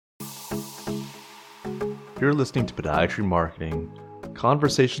You're listening to Podiatry Marketing,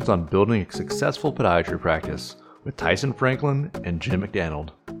 conversations on building a successful podiatry practice with Tyson Franklin and Jim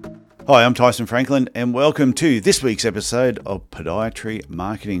McDonald. Hi, I'm Tyson Franklin, and welcome to this week's episode of Podiatry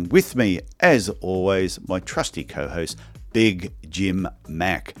Marketing. With me, as always, my trusty co-host, Big Jim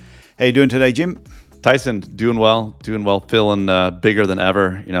Mack. How you doing today, Jim? Tyson, doing well, feeling bigger than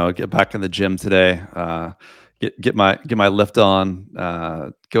ever. You know, get back in the gym today, get my lift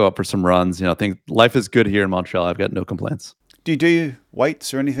on, go out for some runs. You know, I think life is good here in Montreal. I've got no complaints. Do you do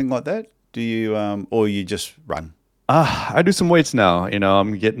weights or anything like that? Do you, or you just run? I do some weights now. You know,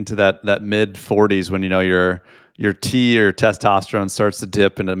 I'm getting to that mid 40s when, you know, your T or testosterone starts to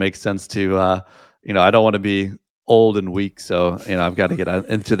dip, and it makes sense to, you know, I don't want to be old and weak. So, you know, I've got to get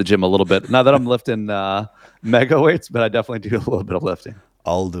into the gym a little bit. Not that I'm lifting mega weights, but I definitely do a little bit of lifting.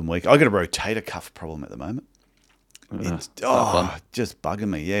 Old and weak. I got a rotator cuff problem at the moment. It's just bugging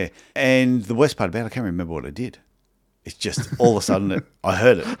me, yeah. And the worst part about it, I can't remember what I did. It's just all of a sudden I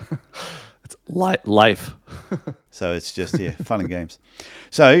heard it. It's life. So it's just, fun and games.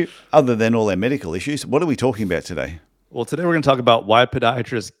 So other than all our medical issues, what are we talking about today? Well, today we're going to talk about why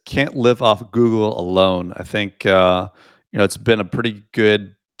podiatrists can't live off Google alone. I think, you know, it's been a pretty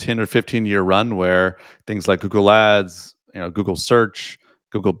good 10 or 15 year run where things like Google Ads, you know, Google Search,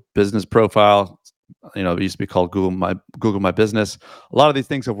 Google Business Profile, you know, it used to be called Google My Business. A lot of these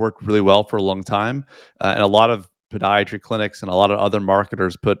things have worked really well for a long time. And a lot of podiatry clinics and a lot of other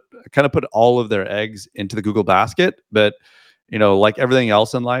marketers put all of their eggs into the Google basket. But, you know, like everything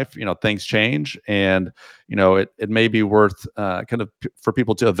else in life, you know, things change, and, you know, it may be worth for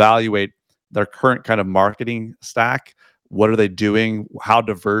people to evaluate their current kind of marketing stack. What are they doing? How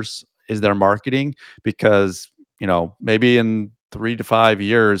diverse is their marketing? Because, you know, maybe in 3 to 5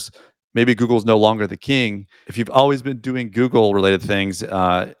 years, maybe Google's no longer the king. If you've always been doing Google related things,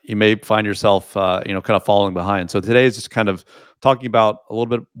 you may find yourself, you know, kind of falling behind. So today is just kind of talking about a little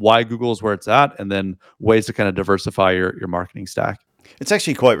bit why Google is where it's at, and then ways to kind of diversify your marketing stack. It's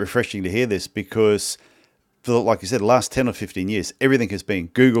actually quite refreshing to hear this because, like you said, the last 10 or 15 years, everything has been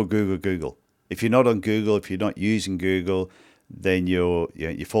Google, Google, Google. If you're not on Google, if you're not using Google, then you're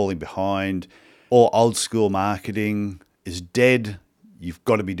falling behind. Or old school marketing is dead. You've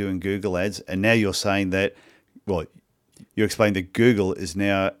got to be doing Google ads. And now you're saying that, well, you explained that Google is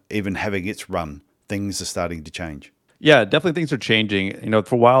now even having its run. Things are starting to change. Yeah, definitely things are changing. You know,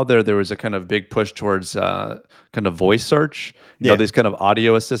 for a while there was a kind of big push towards kind of voice search. You know, these kind of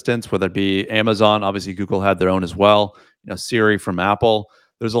audio assistants, whether it be Amazon, obviously Google had their own as well. You know, Siri from Apple.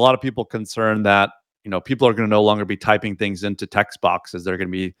 There's a lot of people concerned that, you know, people are going to no longer be typing things into text boxes. They're going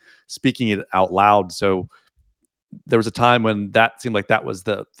to be speaking it out loud. So there was a time when that seemed like that was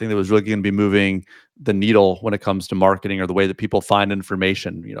the thing that was really going to be moving the needle when it comes to marketing, or the way that people find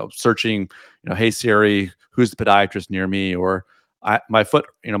information. You know, searching, you know, hey Siri, who's the podiatrist near me? Or my foot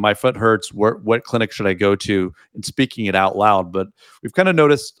hurts. What clinic should I go to? And speaking it out loud. But we've kind of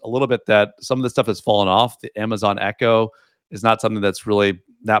noticed a little bit that some of the stuff has fallen off. The Amazon Echo is not something that's really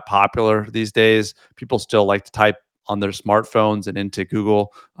that popular these days. People still like to type on their smartphones and into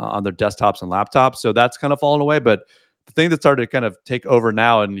Google on their desktops and laptops. So that's kind of fallen away. But the thing that started to kind of take over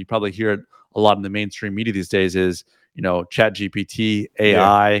now, and you probably hear it a lot in the mainstream media these days, is, you know, ChatGPT,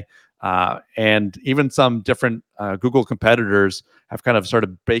 AI, and even some different Google competitors have kind of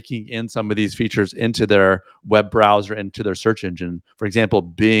started baking in some of these features into their web browser, into their search engine. For example,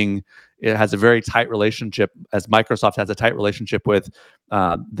 Bing, it has a very tight relationship, as Microsoft has a tight relationship with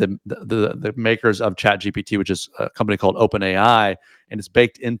the makers of ChatGPT, which is a company called OpenAI, and it's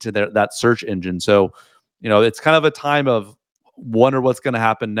baked into that search engine. So, you know, it's kind of a time of wonder what's going to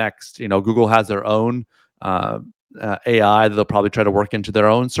happen next. You know, Google has their own AI that they'll probably try to work into their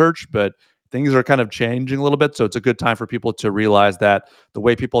own search, but things are kind of changing a little bit. So it's a good time for people to realize that the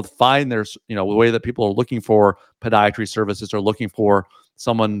way people find their, you know, the way that people are looking for podiatry services, or looking for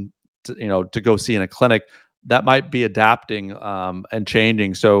someone to, you know, to go see in a clinic, that might be adapting and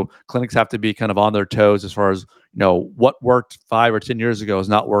changing. So clinics have to be kind of on their toes as far as, you know, what worked 5 or 10 years ago is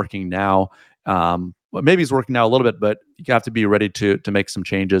not working now. Well, maybe it's working now a little bit, but you have to be ready to make some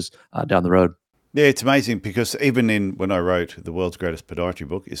changes down the road. Yeah, it's amazing because even when I wrote the world's greatest podiatry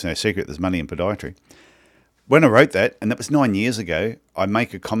book, It's No Secret There's Money in Podiatry, when I wrote that, and that was 9 years ago, I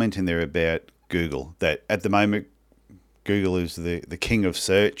make a comment in there about Google, that at the moment, Google is the king of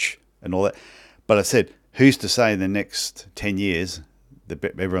search and all that. But I said, who's to say in the next 10 years that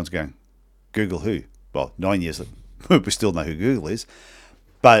everyone's going, Google who? Well, 9 years, we still know who Google is.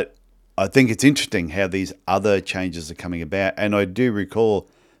 But I think it's interesting how these other changes are coming about. And I do recall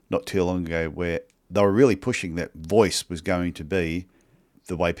not too long ago where they were really pushing that voice was going to be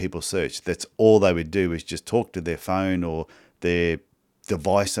the way people search. That's all they would do is just talk to their phone or their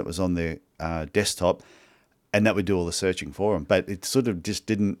device that was on their desktop, and that would do all the searching for them. But it sort of just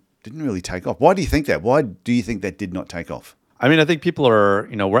didn't really take off. Why do you think that? Why do you think that did not take off? I mean, I think people are,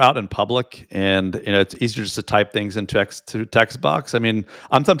 we're out in public, and it's easier just to type things in text box. I mean,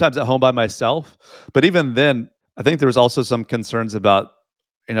 I'm sometimes at home by myself, but even then, I think there was also some concerns about,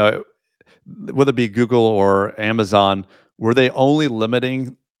 whether it be Google or Amazon, were they only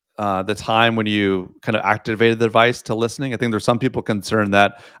limiting the time when you kind of activated the device to listening? I think there's some people concerned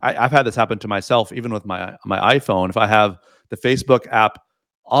that I've had this happen to myself, even with my iPhone. If I have the Facebook app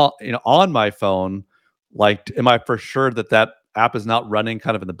on my phone, like, am I for sure that that app is not running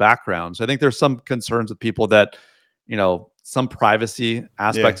kind of in the background? So I think there's some concerns with people that, some privacy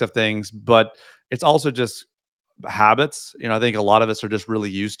aspects of things, but it's also just habits. I think a lot of us are just really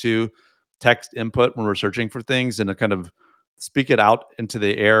used to text input when we're searching for things, and to kind of speak it out into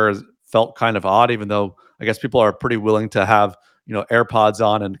the air felt kind of odd, even though I guess people are pretty willing to have, AirPods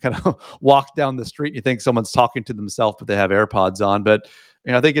on and kind of walk down the street. You think someone's talking to themselves, but they have AirPods on. But,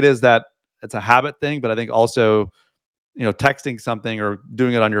 I think it is that it's a habit thing, but I think also, texting something or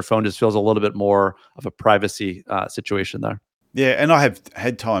doing it on your phone just feels a little bit more of a privacy situation there. Yeah, and I have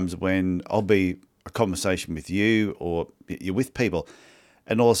had times when I'll be a conversation with you or you're with people,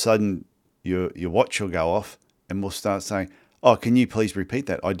 and all of a sudden your watch will go off, and we'll start saying, "Oh, can you please repeat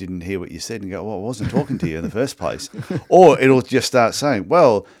that? I didn't hear what you said." And go, "Well, I wasn't talking to you in the first place." Or it'll just start saying,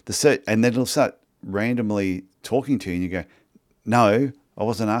 "Well, and then it'll start randomly talking to you, and you go, "No, I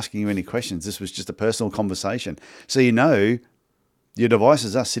wasn't asking you any questions. This was just a personal conversation." So your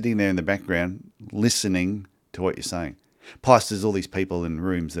devices are sitting there in the background listening to what you're saying. Plus, there's all these people in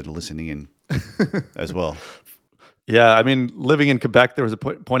rooms that are listening in as well. Yeah, I mean, living in Quebec, there was a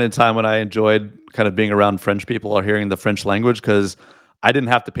point in time when I enjoyed kind of being around French people or hearing the French language, because I didn't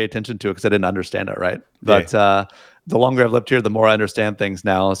have to pay attention to it because I didn't understand it, right? But the longer I've lived here, the more I understand things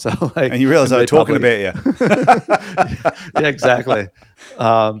now. So, like, and you realize I'm talking about you. Yeah, exactly.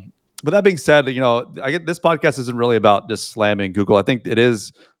 But that being said, I get this podcast isn't really about just slamming Google. I think it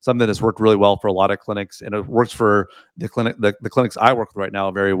is something that's worked really well for a lot of clinics, and it works for the clinics I work with right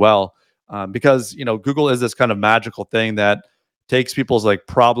now very well. Because Google is this kind of magical thing that takes people's like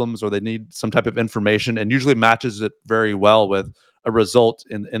problems, or they need some type of information, and usually matches it very well with a result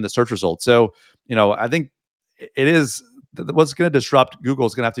in the search result. So I think it is what's going to disrupt Google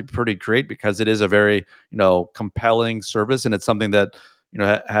is going to have to be pretty great, because it is a very compelling service, and it's something that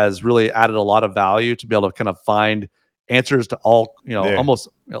has really added a lot of value to be able to kind of find answers to all almost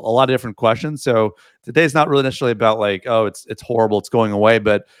a lot of different questions. So today's not really necessarily about like, oh, it's horrible, it's going away,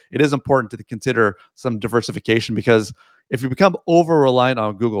 but it is important to consider some diversification, because if you become over reliant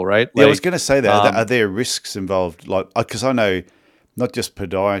on Google, right? Yeah, I was going to say that. Are there risks involved? Like, because I know not just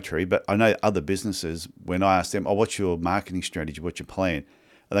podiatry, but I know other businesses, when I ask them, "Oh, what's your marketing strategy? What's your plan?"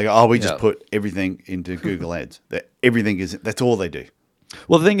 And they go, "Oh, we just put everything into Google Ads. That's all they do."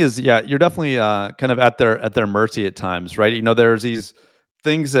 Well, the thing is, yeah, you're definitely kind of at their mercy at times, right? There's these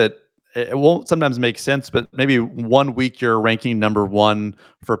things that it won't sometimes make sense, but maybe one week you're ranking number one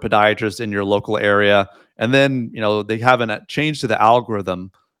for podiatrists in your local area, and then they haven't changed to the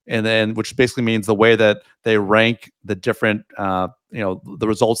algorithm, and then which basically means the way that they rank the different the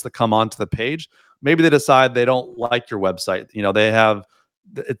results that come onto the page. Maybe they decide they don't like your website.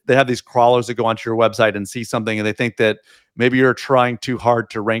 They have these crawlers that go onto your website and see something, and they think that maybe you're trying too hard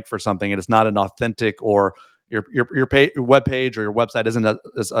to rank for something, and it's not an authentic, or your web page or your website isn't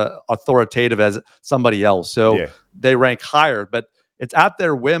as authoritative as somebody else. So they rank higher, but it's at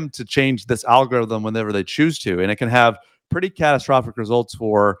their whim to change this algorithm whenever they choose to, and it can have pretty catastrophic results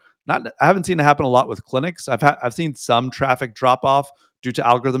for not. I haven't seen it happen a lot with clinics. I've seen some traffic drop off due to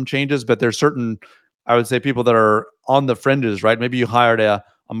algorithm changes, but there's certain, I would say, people that are on the fringes, right? Maybe you hired a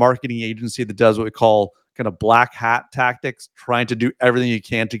marketing agency that does what we call kind of black hat tactics, trying to do everything you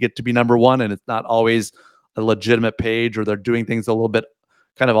can to get to be number one, and it's not always a legitimate page, or they're doing things a little bit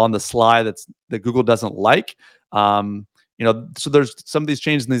kind of on the sly that Google doesn't like. So there's some of these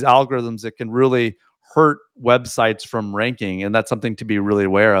changes in these algorithms that can really hurt websites from ranking, and that's something to be really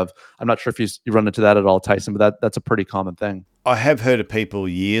aware of. I'm not sure if you run into that at all, Tyson, but that's a pretty common thing. I have heard of people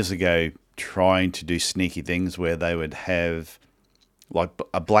years ago trying to do sneaky things where they would have like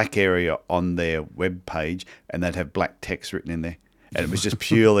a black area on their web page, and they'd have black text written in there, and it was just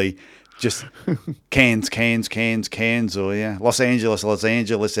purely just cans, or Los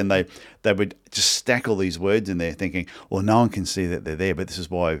Angeles, and they would just stack all these words in there, thinking, well, no one can see that they're there, but this is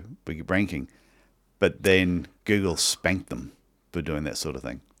why we're ranking. But then Google spanked them for doing that sort of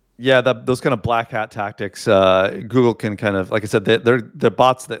thing. Yeah, those kind of black hat tactics, Google can kind of, like I said, they're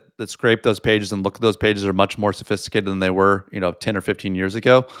bots that scrape those pages and look at those pages are much more sophisticated than they were, 10 or 15 years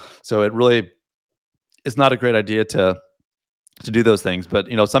ago. So it really is not a great idea to do those things. But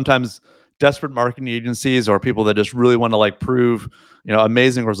sometimes desperate marketing agencies or people that just really want to like prove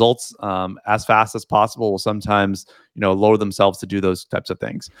amazing results as fast as possible will sometimes lower themselves to do those types of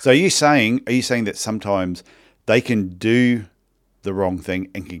things. So are you saying that sometimes they can do the wrong thing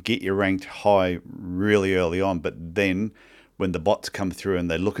and can get you ranked high really early on, but then when the bots come through and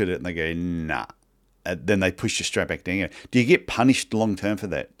they look at it and they go, nah, then they push you straight back down. Do you get punished long term for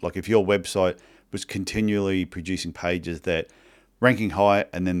that? Like if your website was continually producing pages that ranking high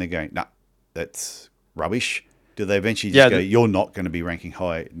and then they're going, nah, that's rubbish. Do they eventually just go, you're not going to be ranking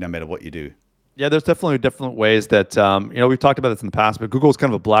high no matter what you do? Yeah, there's definitely different ways that we've talked about this in the past, but Google is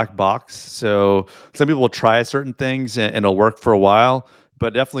kind of a black box. So some people will try certain things and it'll work for a while,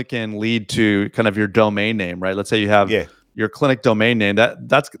 but definitely can lead to kind of your domain name, right? Let's say you have your clinic domain name.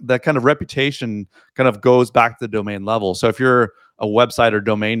 That kind of reputation kind of goes back to the domain level. So if your a website or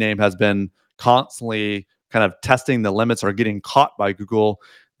domain name has been constantly kind of testing the limits or getting caught by Google,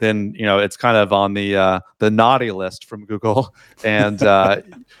 then it's kind of on the naughty list from Google, and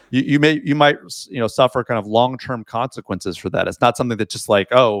you might suffer kind of long-term consequences for that. It's not something that's just like,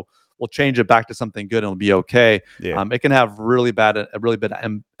 oh, we'll change it back to something good and it'll be okay. It can have a really bad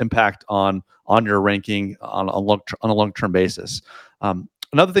impact on your ranking on a long-term basis.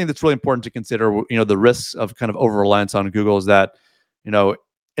 Another thing that's really important to consider, the risks of kind of over-reliance on Google is that,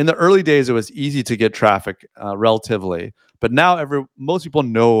 in the early days, it was easy to get traffic relatively, but now most people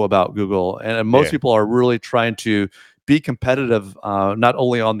know about Google, and most people are really trying to be competitive, not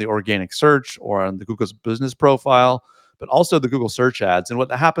only on the organic search or on the Google's business profile, but also the Google search ads. And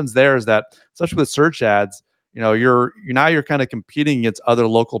what happens there is that, especially with search ads, you're kind of competing against other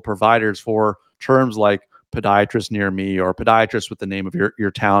local providers for terms like podiatrist near me or podiatrist with the name of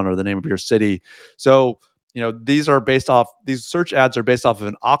your town or the name of your city. So these search ads are based off of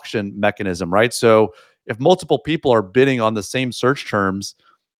an auction mechanism, right? So if multiple people are bidding on the same search terms,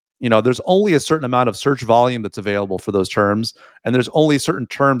 there's only a certain amount of search volume that's available for those terms. And there's only certain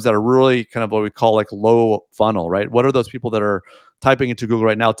terms that are really kind of what we call like low funnel, right? What are those people that are typing into Google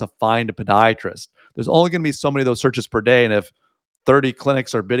right now to find a podiatrist? There's only going to be so many of those searches per day. And if 30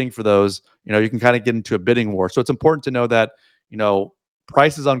 clinics are bidding for those, you can kind of get into a bidding war. So it's important to know that,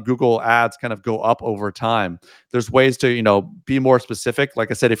 prices on Google ads kind of go up over time. There's ways to, be more specific.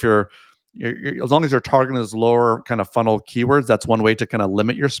 Like I said, if you're as long as you're targeting those lower kind of funnel keywords, that's one way to kind of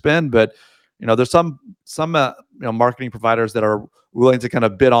limit your spend. But there's some marketing providers that are willing to kind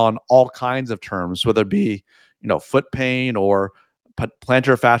of bid on all kinds of terms, whether it be foot pain or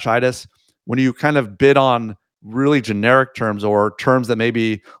plantar fasciitis. When you kind of bid on really generic terms or terms that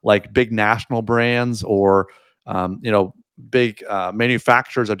maybe like big national brands or big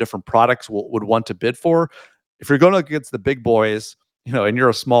manufacturers of different products would want to bid for, if you're going against the big boys, and you're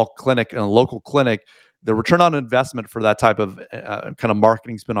a small clinic and a local clinic, the return on investment for that type of kind of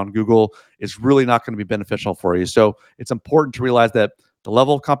marketing spend on Google is really not going to be beneficial for you. So it's important to realize that the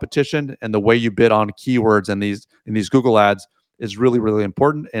level of competition and the way you bid on keywords in these Google ads is really, really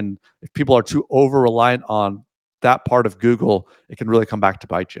important. And if people are too over reliant on that part of Google, it can really come back to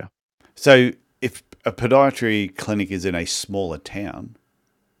bite you. So if a podiatry clinic is in a smaller town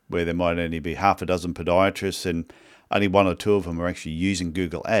where there might only be half a dozen podiatrists and only one or two of them are actually using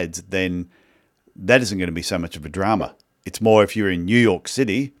Google ads, then that isn't going to be so much of a drama. It's more if you're in New York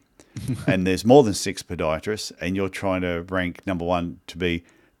City and there's more than 6 podiatrists and you're trying to rank number one to be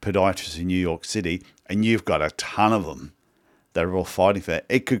podiatrists in New York City and you've got a ton of them that are all fighting for that,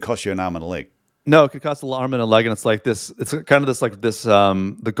 it could cost you an arm and a leg. No, it could cost an arm and a leg, and it's like this. It's kind of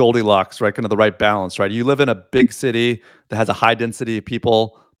the Goldilocks, right? Kind of the right balance, right? You live in a big city that has a high density of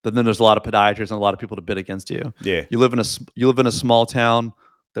people, but then there's a lot of podiatrists and a lot of people to bid against you. Yeah. You live in a small town.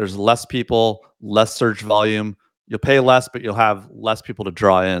 There's less people, less search volume. You'll pay less, but you'll have less people to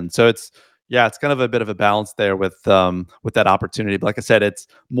draw in. So it's kind of a bit of a balance there with that opportunity. But like I said, it's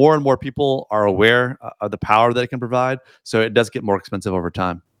more and more people are aware of the power that it can provide. So it does get more expensive over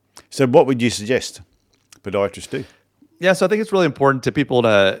time. So what would you suggest podiatrists do? Yeah, so I think it's really important to people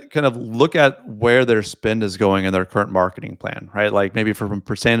to kind of look at where their spend is going in their current marketing plan, right? Like maybe from a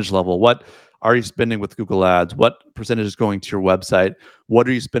percentage level, what are you spending with Google Ads? What percentage is going to your website? What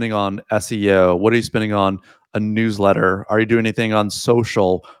are you spending on SEO? What are you spending on a newsletter? Are you doing anything on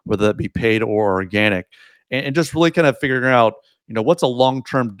social, whether that be paid or organic? And just really kind of figuring out, what's a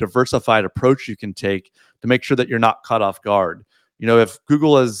long-term diversified approach you can take to make sure that you're not caught off guard. If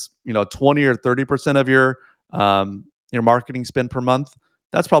Google is, 20 or 30% of your marketing spend per month,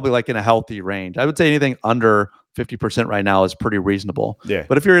 that's probably like in a healthy range. I would say anything under 50% right now is pretty reasonable. Yeah.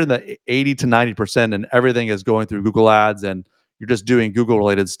 But if you're in the 80 to 90% and everything is going through Google Ads and you're just doing Google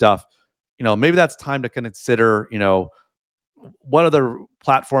related stuff, maybe that's time to consider, what other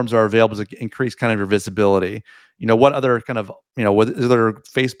platforms are available to increase kind of your visibility. What other kind of, is there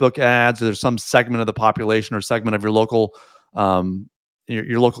Facebook ads? Is there some segment of the population or segment of your local,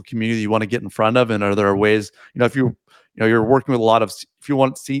 your local community you want to get in front of? And are there ways, if you're working with a lot of, if you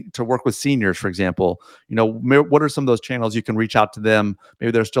want to work with seniors, for example, what are some of those channels you can reach out to them?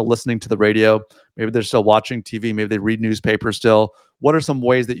 Maybe they're still listening to the radio. Maybe they're still watching TV. Maybe they read newspapers still. What are some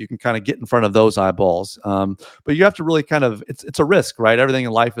ways that you can kind of get in front of those eyeballs? But you have to really kind of, it's a risk, right? Everything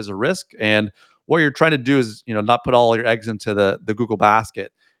in life is a risk. And what you're trying to do is, not put all your eggs into the Google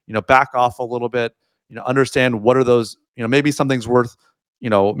basket, back off a little bit, understand what are those, maybe something's worth,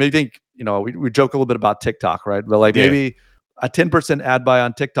 maybe think, we joke a little bit about TikTok, right? But like maybe a 10% ad buy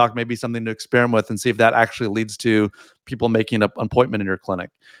on TikTok may be something to experiment with and see if that actually leads to people making an appointment in your clinic.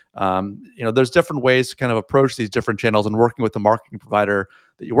 There's different ways to kind of approach these different channels and working with the marketing provider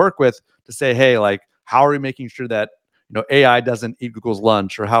that you work with to say, hey, like, how are we making sure that, AI doesn't eat Google's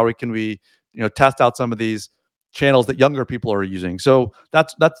lunch, or can we, test out some of these channels that younger people are using. So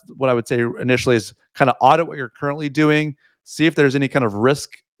that's what I would say initially is kind of audit what you're currently doing, see if there's any kind of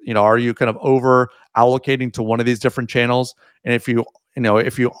risk. Are you kind of over allocating to one of these different channels? And if you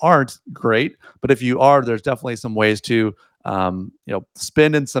aren't, great. But if you are, there's definitely some ways to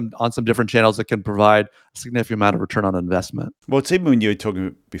spend on some different channels that can provide a significant amount of return on investment. Well, it's even when you were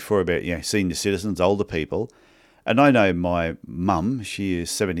talking before about senior citizens, older people, and I know my mum, she is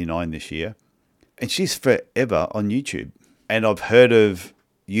 79 this year, and she's forever on YouTube. And I've heard of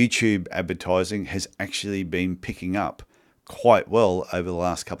YouTube advertising has actually been picking up quite well over the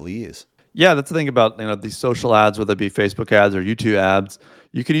last couple of years. Yeah, that's the thing about these social ads, whether it be Facebook ads or YouTube ads.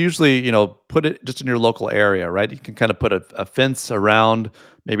 You can usually put it just in your local area, right? You can kind of put a fence around,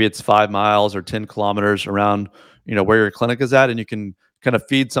 maybe it's 5 miles or 10 kilometers around where your clinic is at, and you can kind of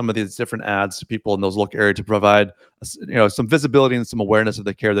feed some of these different ads to people in those local areas to provide some visibility and some awareness of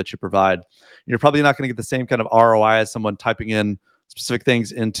the care that you provide. You're probably not going to get the same kind of ROI as someone typing in specific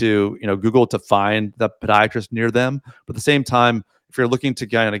things into Google to find the podiatrist near them. But at the same time, if you're looking to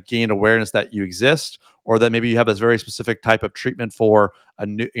kind of gain awareness that you exist, or that maybe you have this very specific type of treatment for a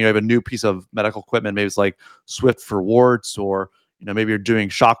new, have a new piece of medical equipment, maybe it's like Swift for warts, or maybe you're doing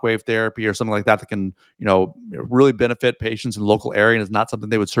shockwave therapy or something like that can really benefit patients in the local area, and is not something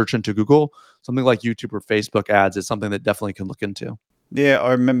they would search into Google. Something like YouTube or Facebook ads is something that definitely can look into. Yeah,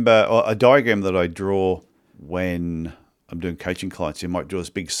 I remember a diagram that I draw when I'm doing coaching clients. You might draw this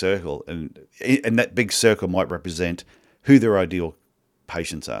big circle, and that big circle might represent who their ideal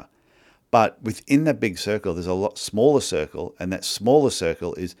patients are. But within that big circle, there's a lot smaller circle, and that smaller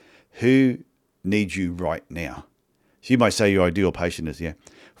circle is who needs you right now. So you might say your ideal patient is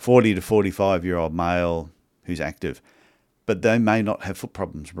 40 to 45-year-old male who's active, but they may not have foot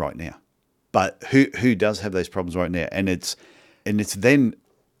problems right now. But who does have those problems right now? And it's then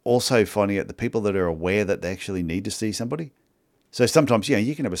also finding out the people that are aware that they actually need to see somebody. So sometimes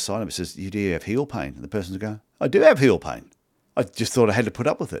you can have a sign up that says, do you have heel pain? And the person's going, I do have heel pain. I just thought I had to put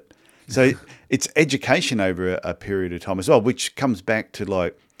up with it. So it's education over a period of time as well, which comes back to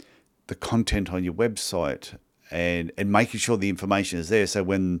like the content on your website and making sure the information is there. So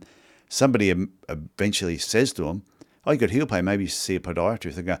when somebody eventually says to them, oh, you got heel pain, maybe you see a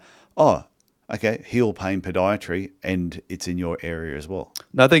podiatrist, they go, oh, okay, heel pain podiatry, and it's in your area as well.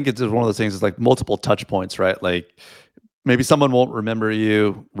 And I think it's one of those things, it's like multiple touch points, right? Like maybe someone won't remember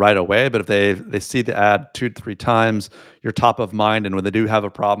you right away, but if they see the ad 2 to 3 times, you're top of mind. And when they do have a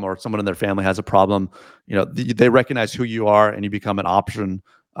problem, or someone in their family has a problem, they recognize who you are, and you become an option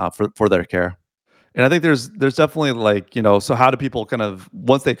for their care. And I think there's definitely like, so how do people kind of,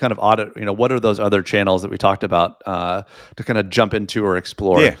 once they kind of audit, what are those other channels that we talked about to kind of jump into or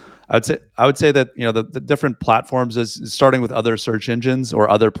explore? Yeah. I would say that, the different platforms is starting with other search engines or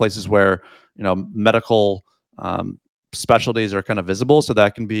other places where, medical specialties are kind of visible. So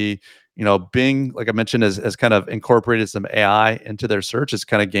that can be, Bing, like I mentioned, has kind of incorporated some AI into their search. It's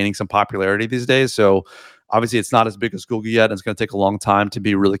kind of gaining some popularity these days. So obviously it's not as big as Google yet, and it's going to take a long time to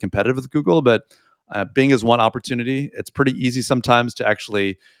be really competitive with Google, but Bing is one opportunity. It's pretty easy sometimes to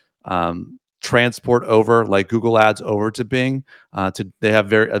actually transport over like Google ads over to Bing. They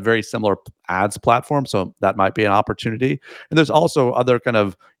have a very similar ads platform, so that might be an opportunity. And there's also other kind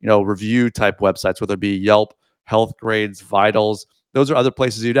of review type websites, whether it be Yelp, Health Grades, Vitals. those are other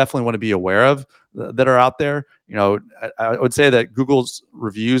places you definitely want to be aware of that are out there. I would say that Google's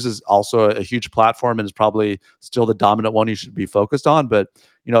reviews is also a huge platform and is probably still the dominant one you should be focused on. But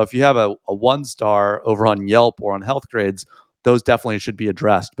if you have a 1 star over on Yelp or on Health Grades, those definitely should be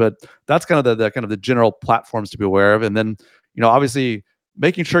addressed. But that's kind of the general platforms to be aware of. And then obviously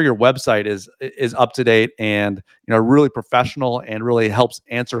making sure your website is up to date and really professional and really helps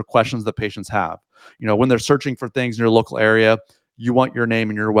answer questions that patients have. When they're searching for things in your local area, you want your name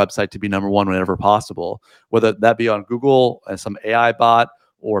and your website to be number one whenever possible, whether that be on Google and some AI bot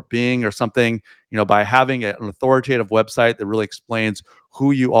or Bing or something. By having an authoritative website that really explains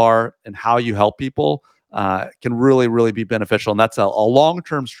who you are and how you help people, can really, really be beneficial. And that's a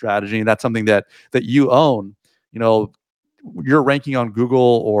long-term strategy. And that's something that you own. You're ranking on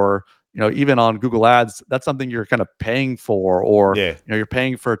Google or even on Google Ads, that's something you're kind of paying for, or Yeah. you're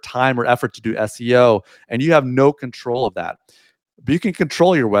paying for time or effort to do SEO, and you have no control of that. But you can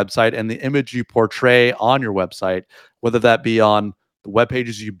control your website and the image you portray on your website, whether that be on the web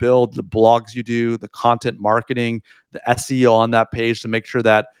pages you build, the blogs you do, the content marketing, the SEO on that page, to make sure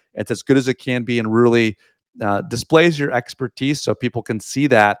that it's as good as it can be and really displays your expertise so people can see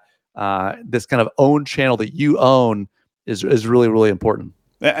that this kind of own channel that you own is really, really important.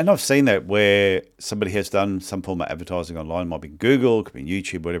 And I've seen that where somebody has done some form of advertising online, might be Google, could be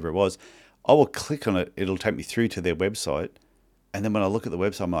YouTube, whatever it was. I will click on it, it'll take me through to their website. And then when I look at the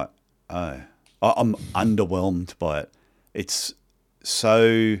website, I'm like, oh, I'm underwhelmed by it. It's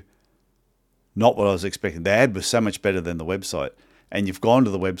so not what I was expecting. The ad was so much better than the website. And you've gone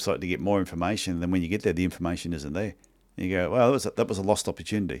to the website to get more information. And then when you get there, the information isn't there. And you go, well, that was a lost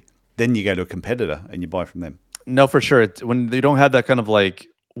opportunity. Then you go to a competitor and you buy from them. No, for sure. When they don't have that kind of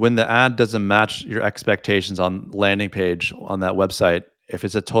when the ad doesn't match your expectations on landing page on that website, if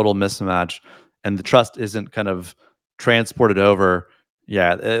it's a total mismatch and the trust isn't kind of transported over,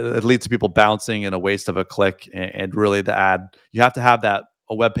 yeah, it leads to people bouncing and a waste of a click. And really the ad, you have to have a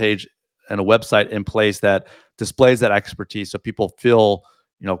web page and a website in place that displays that expertise so people feel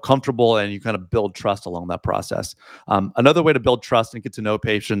comfortable, and you kind of build trust along that process. Another way to build trust and get to know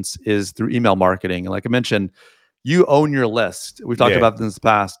patients is through email marketing. And like I mentioned, you own your list. We've talked about this in the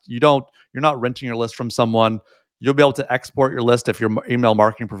past. You're not renting your list from someone. You'll be able to export your list if your email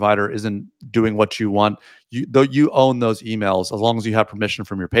marketing provider isn't doing what you want. You own those emails as long as you have permission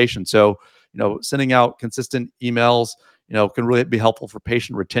from your patient. So, sending out consistent emails, can really be helpful for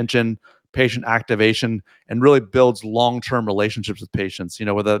patient retention, patient activation, and really builds long-term relationships with patients.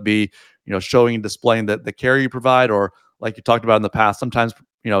 Whether that be, showing and displaying the care you provide, or like you talked about in the past, sometimes,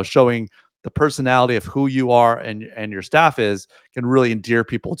 showing the personality of who you are and your staff can really endear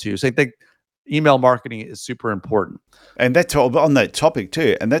people to you. So I think email marketing is super important. And that's on that topic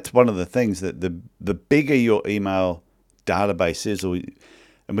too. And that's one of the things that the bigger your email database is,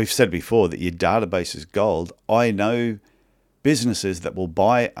 and we've said before that your database is gold. I know businesses that will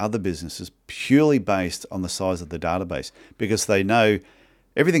buy other businesses purely based on the size of the database, because they know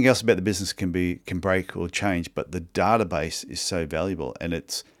everything else about the business can break or change, but the database is so valuable, and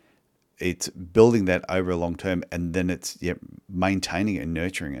it's building that over a long term, and then it's maintaining it and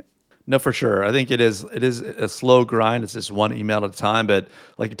nurturing it. No, for sure. I think it is a slow grind. It's just one email at a time. But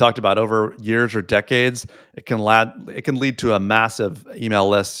like you talked about, over years or decades, it can lead to a massive email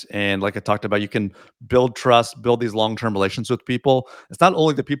list. And like I talked about, you can build trust, build these long-term relations with people. It's not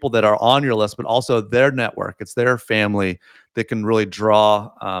only the people that are on your list, but also their network. It's their family that can really draw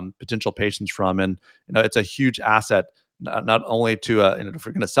potential patients from. And it's a huge asset, not only to if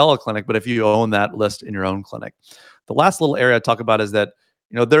you're going to sell a clinic, but if you own that list in your own clinic. The last little area I talk about is that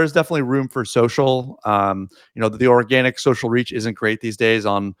there's definitely room for social. The organic social reach isn't great these days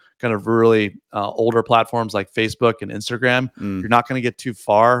on kind of really older platforms like Facebook and Instagram. You're not going to get too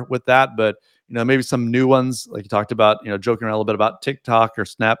far with that, but maybe some new ones, like you talked about, joking around a little bit about TikTok or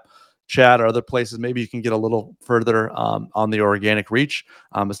Snapchat or other places, maybe you can get a little further on the organic reach.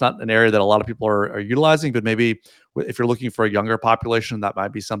 It's not an area that a lot of people are utilizing, but maybe if you're looking for a younger population, that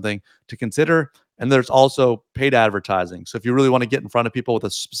might be something to consider. And there's also paid advertising. So if you really want to get in front of people with a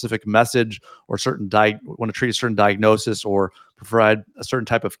specific message, or want to treat a certain diagnosis or provide a certain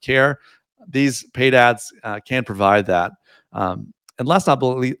type of care, these paid ads can provide that. And last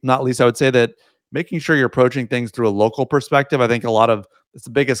not least, I would say that making sure you're approaching things through a local perspective. I think it's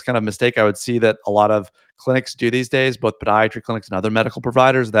the biggest kind of mistake I would see that a lot of clinics do these days, both podiatry clinics and other medical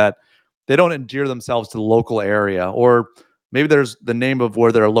providers, that they don't endear themselves to the local area, or maybe there's the name of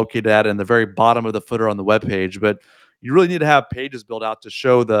where they're located at in the very bottom of the footer on the webpage, but you really need to have pages built out to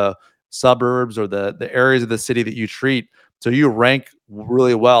show the suburbs or the areas of the city that you treat, so you rank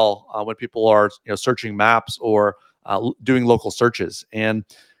really well when people are searching maps or doing local searches. And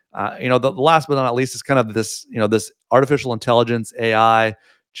the last but not least is kind of this, this artificial intelligence, AI,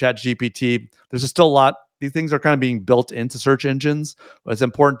 Chat GPT. There's still a lot. These things are kind of being built into search engines, but it's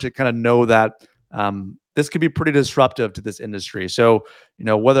important to kind of know that this could be pretty disruptive to this industry. So,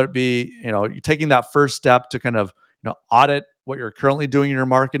 whether it be, you're taking that first step to kind of, audit what you're currently doing in your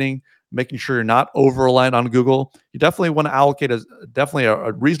marketing, making sure you're not over reliant on Google. You definitely want to allocate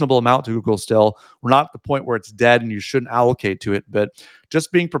a reasonable amount to Google still. We're not at the point where it's dead and you shouldn't allocate to it, but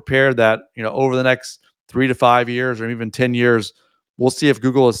just being prepared that, over the next 3 to 5 years or even 10 years, we'll see if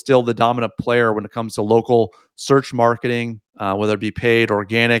Google is still the dominant player when it comes to local search marketing, whether it be paid,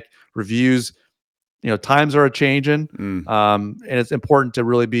 organic, reviews. Times are changing, and it's important to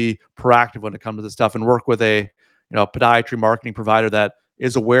really be proactive when it comes to this stuff and work with a podiatry marketing provider that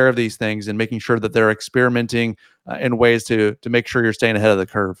is aware of these things and making sure that they're experimenting in ways to make sure you're staying ahead of the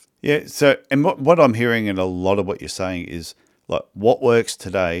curve. Yeah. So, and what I'm hearing in a lot of what you're saying is like what works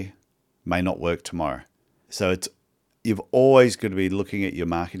today may not work tomorrow. So you've always got to be looking at your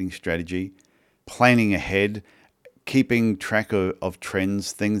marketing strategy, planning ahead, keeping track of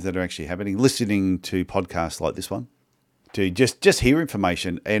trends, things that are actually happening, listening to podcasts like this one, to just hear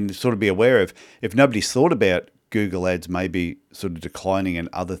information and sort of be aware of if nobody's thought about Google ads maybe sort of declining and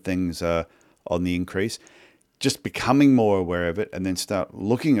other things are on the increase, just becoming more aware of it and then start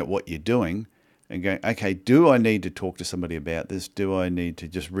looking at what you're doing and going, okay, do I need to talk to somebody about this? Do I need to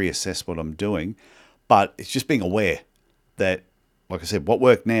just reassess what I'm doing? But it's just being aware that, like I said, what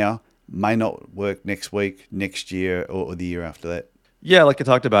worked now may not work next week, next year, or the year after that. Yeah, like I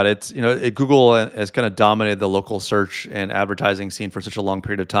talked about, it's Google has kind of dominated the local search and advertising scene for such a long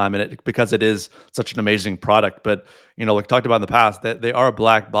period of time, and because it is such an amazing product. But like talked about in the past, that they are a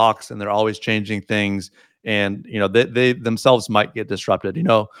black box and they're always changing things, and they themselves might get disrupted.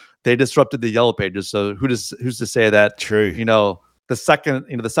 They disrupted the Yellow Pages, so who's to say that? True. The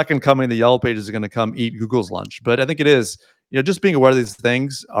second coming of the Yellow Pages is going to come eat Google's lunch. But I think it is just being aware of these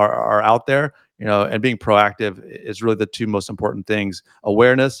things are out there. And being proactive is really the two most important things: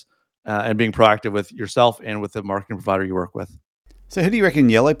 awareness and being proactive with yourself and with the marketing provider you work with. So who do you reckon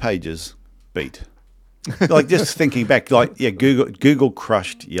Yellow Pages beat? Like just thinking back, Google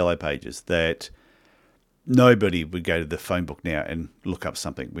crushed Yellow Pages that nobody would go to the phone book now and look up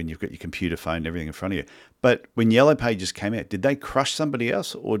something when you've got your computer phone and everything in front of you. But when Yellow Pages came out, did they crush somebody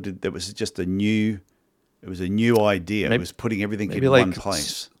else, or it was just a new idea? Maybe, it was putting everything in one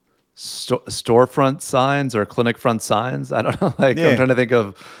place. Storefront signs or clinic front signs. I don't know. I'm trying to think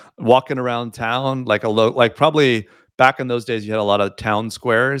of walking around town, like probably back in those days, you had a lot of town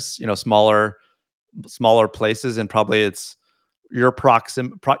squares, smaller places, and probably it's your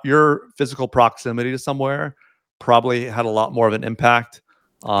physical proximity to somewhere probably had a lot more of an impact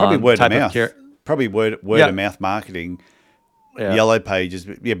on probably word of mouth. Probably word of mouth marketing. Yeah. Yellow Pages.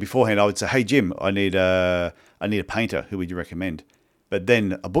 Yeah. Beforehand, I would say, "Hey Jim, I need a painter. Who would you recommend?" But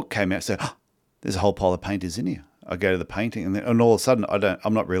then a book came out, so there's a whole pile of painters in here. I go to the painting, and all of a sudden,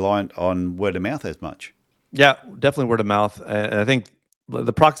 I'm not reliant on word of mouth as much. Yeah, definitely word of mouth. And I think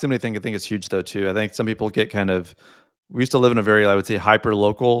the proximity thing, I think is huge though too. I think some people get we used to live in a very, I would say, hyper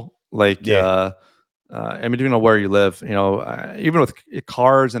local, depending on where you live, even with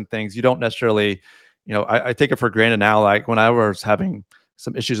cars and things, you don't necessarily, I take it for granted now. Like when I was having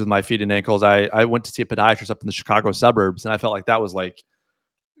some issues with my feet and ankles, I went to see a podiatrist up in the Chicago suburbs, and I felt like that was that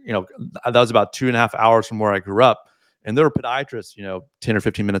was about 2.5 hours from where I grew up. And there were podiatrists, 10 or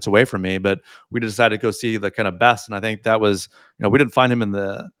 15 minutes away from me, but we decided to go see the kind of best. And I think that was, we didn't find him in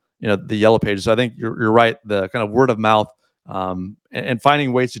the Yellow Pages. So I think you're right. The kind of word of mouth and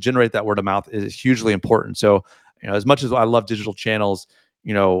finding ways to generate that word of mouth is hugely important. So, as much as I love digital channels,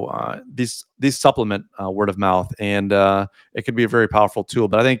 these supplement word of mouth, and it can be a very powerful tool.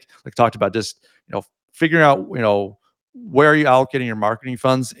 But I think, like talked about, just figuring out where are you allocating your marketing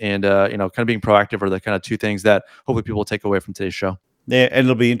funds, and kind of being proactive are the kind of two things that hopefully people will take away from today's show. Yeah, and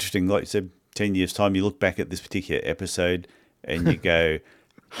it'll be interesting. Like you said, 10 years time, you look back at this particular episode and you go,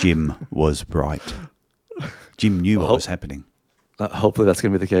 Jim was right. Jim knew what was happening. Hopefully that's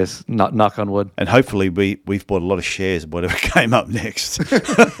going to be the case. Knock on wood. And hopefully we've bought a lot of shares of whatever came up next.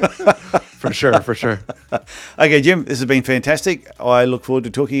 For sure. Okay, Jim, this has been fantastic. I look forward to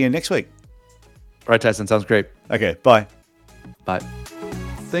talking to you next week. All right, Tyson. Sounds great. Okay, bye. Bye.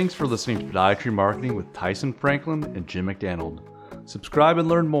 Thanks for listening to Podiatry Marketing with Tyson Franklin and Jim McDaniel. Subscribe and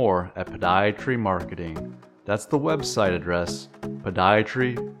learn more at Podiatry Marketing. That's the website address,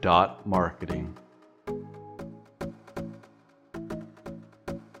 podiatry.marketing.